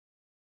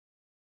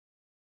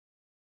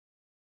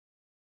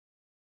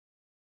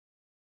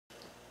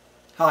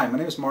Hi, my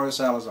name is Mario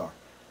Salazar,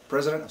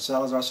 President of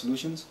Salazar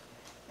Solutions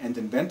and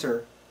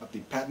inventor of the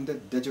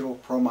patented digital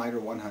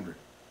ProMiter-100.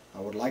 I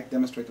would like to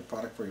demonstrate the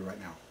product for you right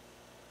now.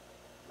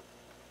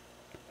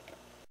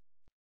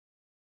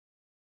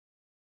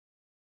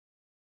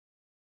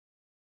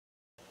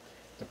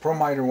 The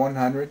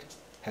ProMiter-100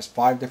 has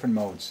 5 different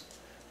modes: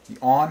 the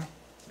on,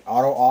 the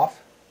auto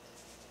off,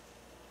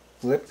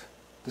 flip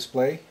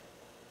display,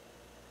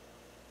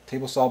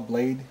 table saw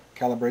blade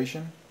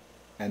calibration,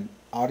 and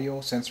audio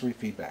sensory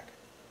feedback.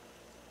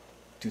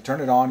 To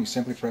turn it on, you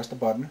simply press the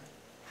button.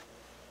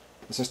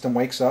 The system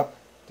wakes up,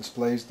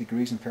 displays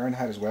degrees in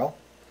Fahrenheit as well,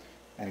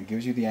 and it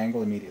gives you the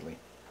angle immediately.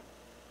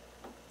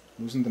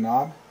 Loosen the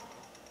knob,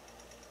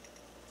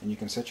 and you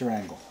can set your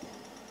angle.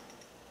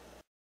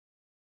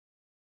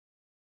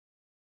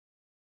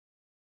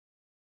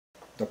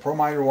 The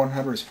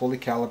ProMiter-100 is fully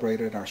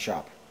calibrated in our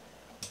shop,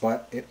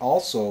 but it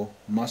also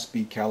must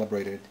be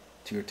calibrated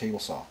to your table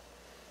saw.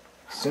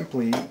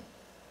 Simply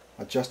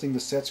adjusting the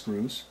set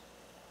screws,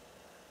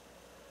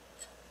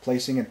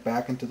 placing it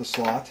back into the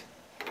slot,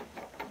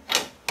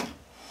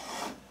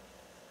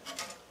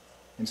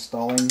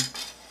 installing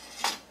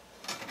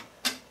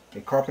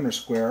a carpenter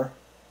square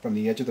from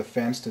the edge of the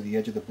fence to the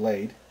edge of the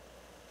blade,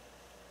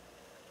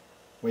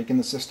 waking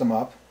the system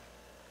up,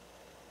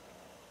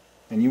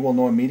 and you will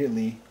know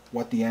immediately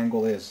what the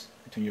angle is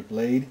between your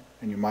blade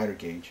and your miter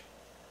gauge.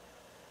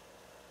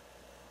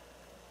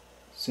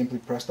 Simply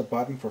press the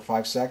button for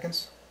 5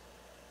 seconds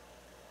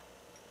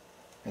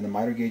and the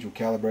miter gauge will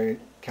calibrate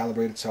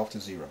itself to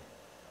 0.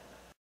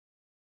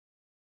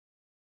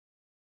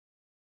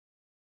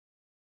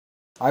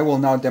 I will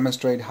now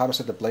demonstrate how to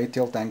set the blade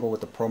tilt angle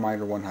with the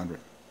ProMiter-100.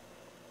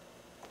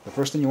 The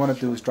first thing you want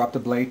to do is drop the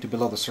blade to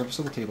below the surface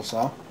of the table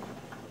saw.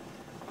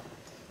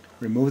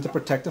 Remove the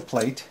protective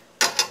plate.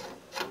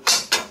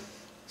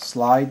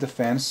 Slide the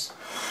fence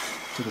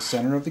to the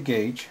center of the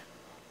gauge.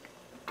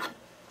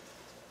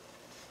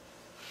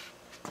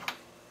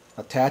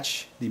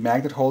 Attach the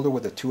magnet holder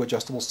with the 2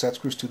 adjustable set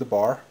screws to the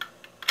bar.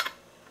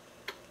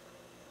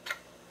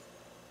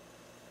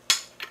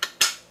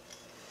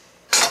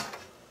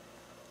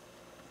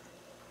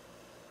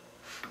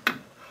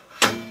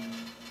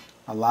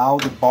 Allow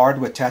the bar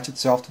to attach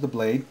itself to the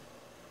blade.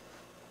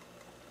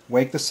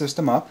 Wake the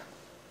system up.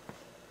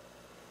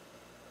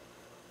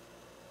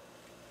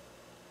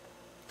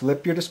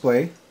 Flip your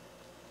display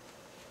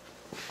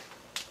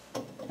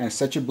and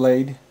set your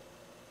blade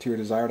to your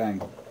desired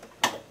angle.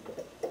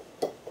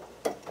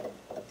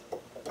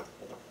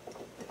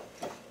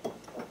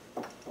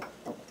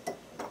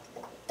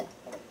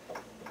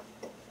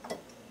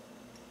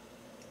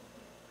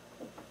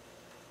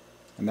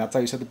 And that's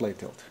how you set the blade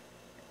tilt.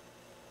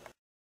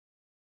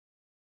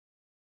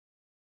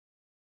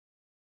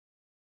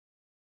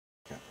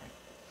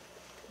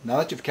 Now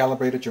that you've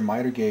calibrated your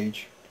miter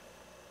gauge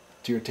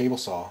to your table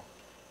saw,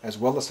 as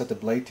well as set the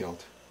blade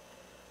tilt,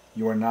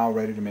 you are now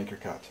ready to make your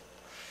cut.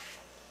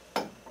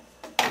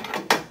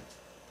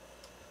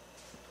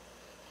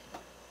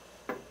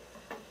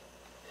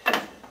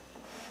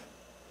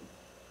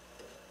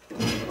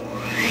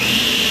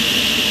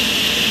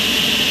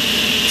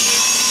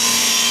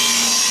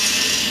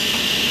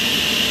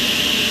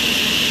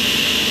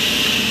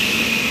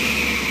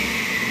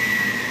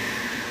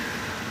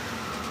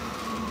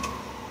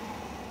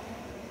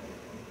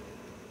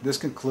 This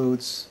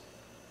concludes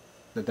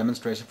the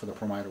demonstration for the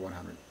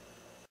ProMiter-100.